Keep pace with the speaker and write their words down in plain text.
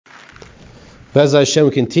Bez Hashem,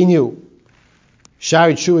 we continue.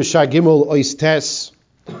 Shari Tshuva, Shar Gimel, Ois Tes.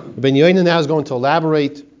 Ben Yoina now is going to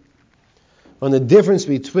elaborate on the difference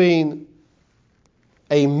between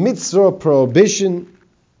a mitzvah prohibition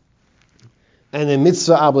and a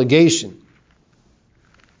mitzvah obligation,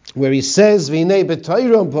 where he says, "V'nei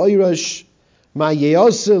b'Torah b'Oirash ma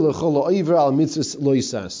ye'aseh l'chol ha'over al mitzvahs lo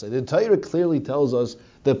yisaseh." The Torah clearly tells us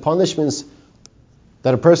the punishments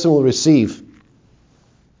that a person will receive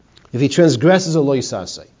if he transgresses a lo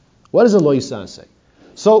yisaseh. What is a lo yisaseh?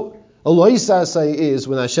 So, a lo yisaseh is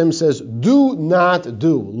when Hashem says, do not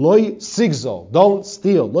do. Lo sigzol, don't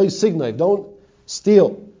steal. Lo signay, don't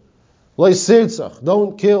steal. Lo sirtzach,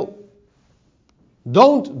 don't kill.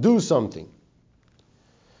 Don't do something.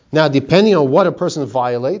 Now, depending on what a person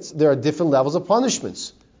violates, there are different levels of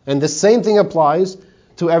punishments. And the same thing applies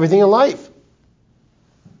to everything in life.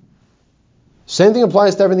 Same thing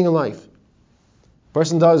applies to everything in life. A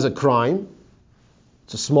person does a crime,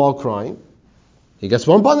 it's a small crime, he gets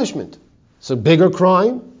one punishment. It's a bigger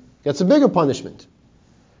crime, gets a bigger punishment.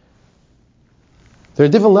 There are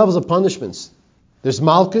different levels of punishments. There's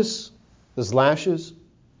malchus, there's lashes,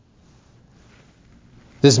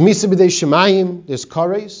 there's misa b'dei shemayim, there's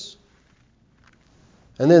kares,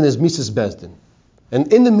 and then there's misas bezdin.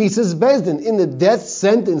 And in the misas bezdin, in the death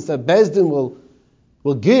sentence that bezdin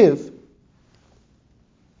will give,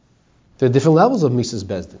 there are different levels of misas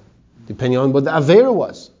bezdin, depending on what the avera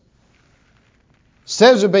was.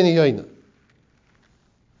 Says Rabbeinu Yoina,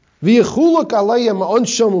 "V'yechulak alayim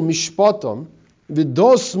onsham u'mishpatam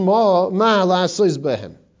v'dos ma la'asos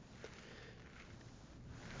behem."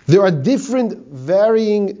 There are different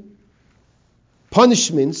varying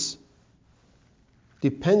punishments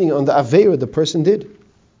depending on the avera the person did.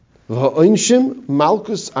 V'ha'onshim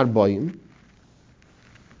malkus arbayim,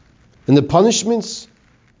 and the punishments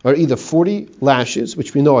are either 40 lashes,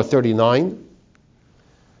 which we know are 39,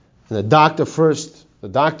 and the doctor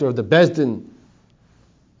of the Bezdin,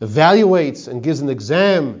 evaluates and gives an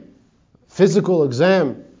exam, physical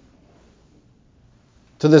exam,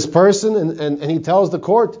 to this person, and he tells the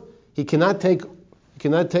court he cannot take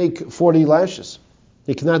 40 lashes.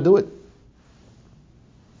 He cannot do it.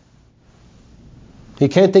 He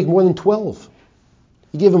can't take more than 12.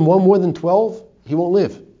 You give him one more than 12, he won't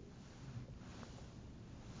live.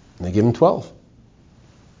 And they give him 12.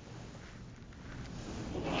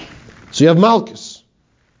 So you have malchus,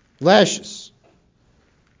 lashes.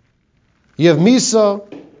 You have misa,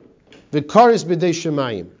 v'karis b'dei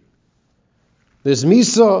shemayim. There's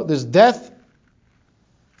misa, there's death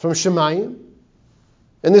from shemayim,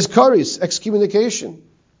 and there's karis, excommunication.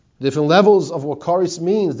 Different levels of what karis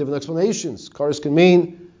means, different explanations. Karis can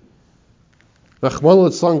mean,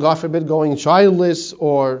 God forbid, going childless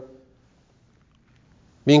or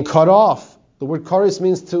being cut off. The word karis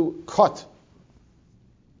means to cut.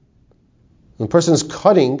 When a person is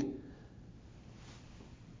cutting,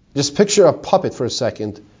 just picture a puppet for a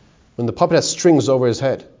second, when the puppet has strings over his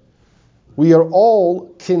head. We are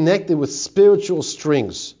all connected with spiritual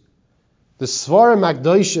strings. The Svarim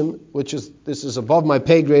Magdoshim, this is above my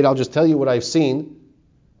pay grade, I'll just tell you what I've seen,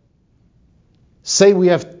 say we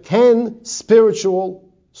have 10 spiritual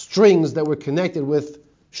strings that we're connected with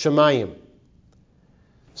Shemayim.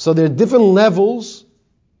 So there are different levels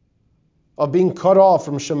of being cut off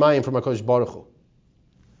from Shemayim, from HaKadosh Baruch Hu,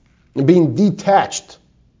 and being detached.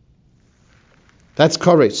 That's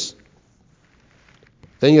kares.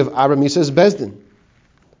 Then you have Aramisas Bezdin.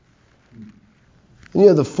 Then you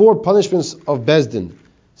have the 4 punishments of Bezdin: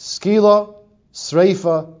 Skila,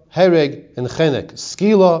 Sreifa, Hereg, and Chenek.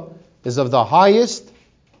 Skila is of the highest.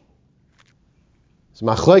 It's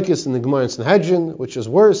Machlokes in the Gemara and Sanhedrin, which is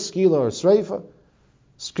worse, Skila or Sreifa.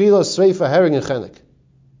 Skila, Sreifa, Hereg, and Chenek.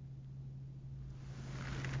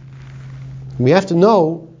 We have to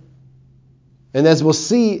know, and as we'll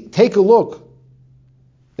see, take a look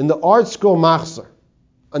in the Art Scroll Machzor,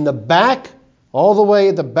 on the back, all the way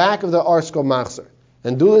at the back of the Art Scroll Machzor,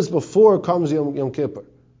 and do this before it comes Yom Kippur.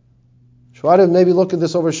 Try to maybe look at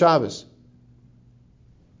this over Shabbos,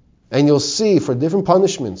 and you'll see for different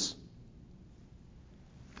punishments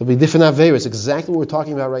there'll be different averos. Exactly what we're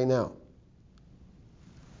talking about right now.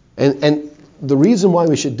 And the reason why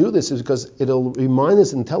we should do this is because it'll remind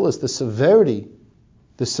us and tell us the severity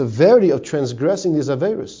of transgressing these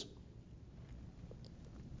averos.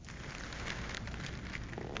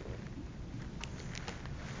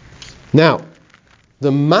 Now,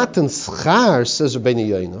 the Matan Schar, says Rabbeinu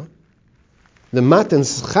Yoina, the Matan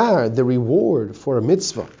Schar, the reward for a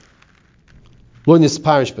mitzvah, lo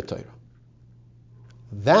nisparish b'Torah.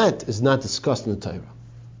 That is not discussed in the Torah.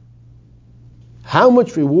 How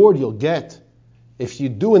much reward you'll get if you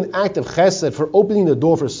do an act of chesed for opening the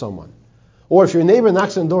door for someone, or if your neighbor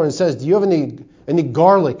knocks on the door and says, do you have any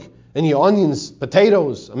garlic, any onions,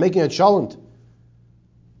 potatoes? I'm making a cholent.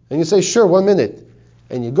 And you say, sure, 1 minute.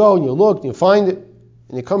 And you go and you look and you find it,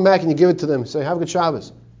 and you come back and you give it to them. You say, have a good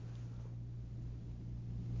Shabbos.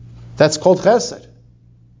 That's called chesed.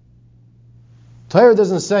 Torah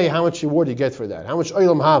doesn't say how much reward you get for that, how much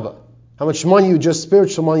olam haba, how much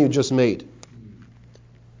spiritual money you just made.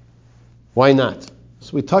 Why not?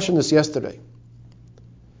 So we touched on this yesterday.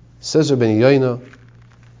 Says Rabbi Yoina,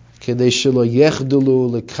 Kedei shelo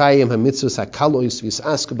yechdulu lekayim hamitzvos hakalois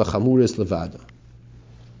v'yisasku b'chamuris levada.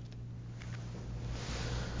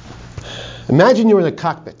 Imagine you're in a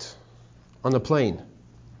cockpit on a plane,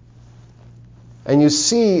 and you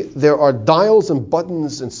see there are dials and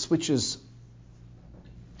buttons and switches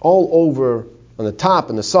all over on the top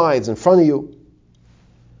and the sides in front of you,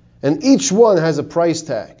 and each one has a price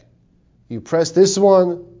tag. You press this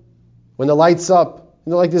one when the light's up.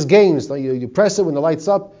 Like these games, you press it when the light's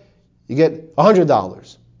up, you get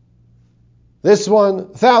 $100. This one,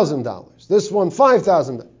 $1,000. This one,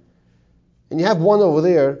 $5,000. And you have one over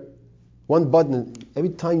there, one button, and every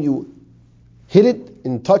time you hit it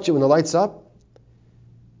and touch it when the light's up,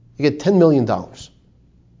 you get $10 million.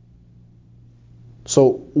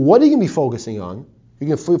 So what are you going to be focusing on?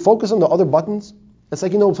 You're going to focus on the other buttons? It's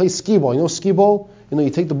like, play skee ball. You know skee ball? You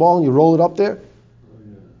take the ball and you roll it up there.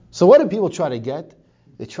 So what do people try to get?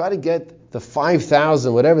 They try to get the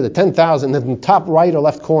 5,000, whatever, the 10,000 in the top right or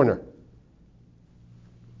left corner.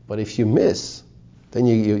 But if you miss, then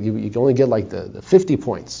you can only get like the 50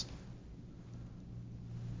 points.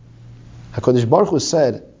 HaKadosh Baruch Hu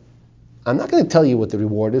said, I'm not going to tell you what the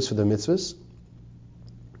reward is for the mitzvahs,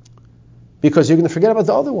 because you're going to forget about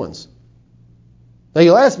the other ones. Now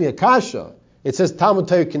you'll ask me, Akasha, it says Talmud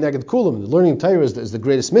Torah Keneged Kulam, learning Torah is the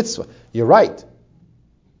greatest mitzvah. You're right.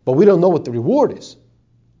 But we don't know what the reward is.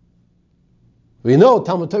 We know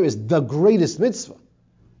Talmud Torah is the greatest mitzvah.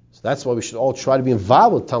 So that's why we should all try to be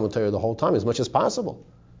involved with Talmud Torah the whole time as much as possible.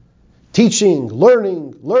 Teaching,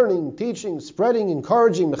 learning, teaching, spreading,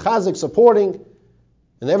 encouraging, mechazik, supporting,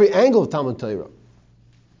 in every angle of Talmud Torah.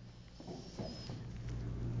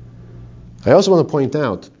 I also want to point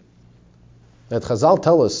out that Chazal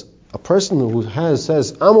tell us a person who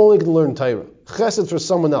says, I'm only going to learn Torah. Chesed for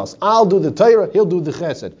someone else. I'll do the Torah, he'll do the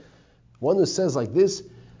chesed. One who says like this,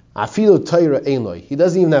 Afilu Torah Einloi. He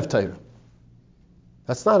doesn't even have Torah.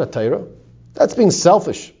 That's not a Torah. That's being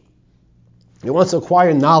selfish. He wants to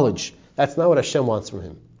acquire knowledge. That's not what Hashem wants from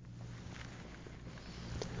him.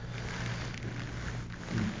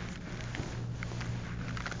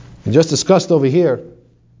 We just discussed over here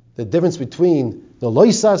the difference between the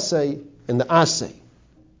loisasei and the asei.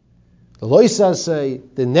 The loisasei,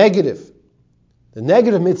 the negative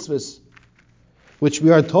mitzvahs, which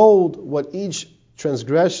we are told what each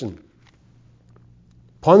transgression,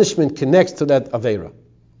 punishment connects to that Aveira.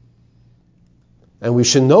 And we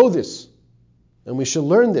should know this, and we should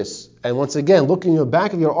learn this. And once again, look in your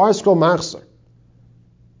back of your R scroll Machzor,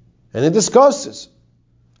 and it discusses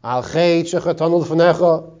Al Chet Shechatanu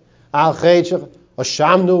L'Fanecha, Al Chet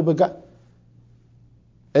Hashamnu B'Ga,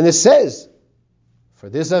 and it says, for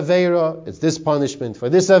this Aveira, it's this punishment. For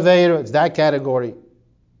this Aveira, it's that category.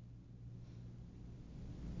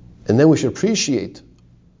 And then we should appreciate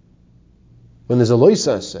when there's a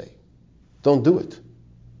loisa say, don't do it.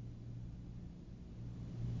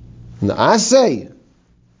 And the asay,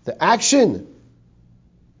 the action,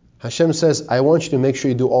 Hashem says, I want you to make sure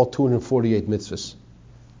you do all 248 mitzvahs.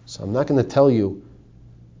 So I'm not going to tell you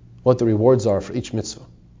what the rewards are for each mitzvah.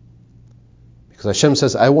 Because Hashem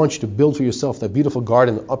says, I want you to build for yourself that beautiful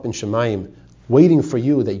garden up in Shemayim, waiting for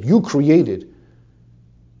you, that you created,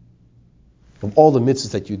 of all the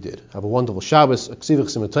mitzvahs that you did. Have a wonderful Shabbos, a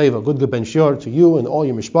good ben shor to you and all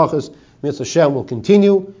your mishpachas. Mitzvah Hashem will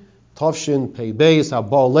continue. Tavshin, Pei Beis,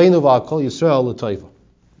 Habal Leinu, V'Akol Yisrael L'Taiva.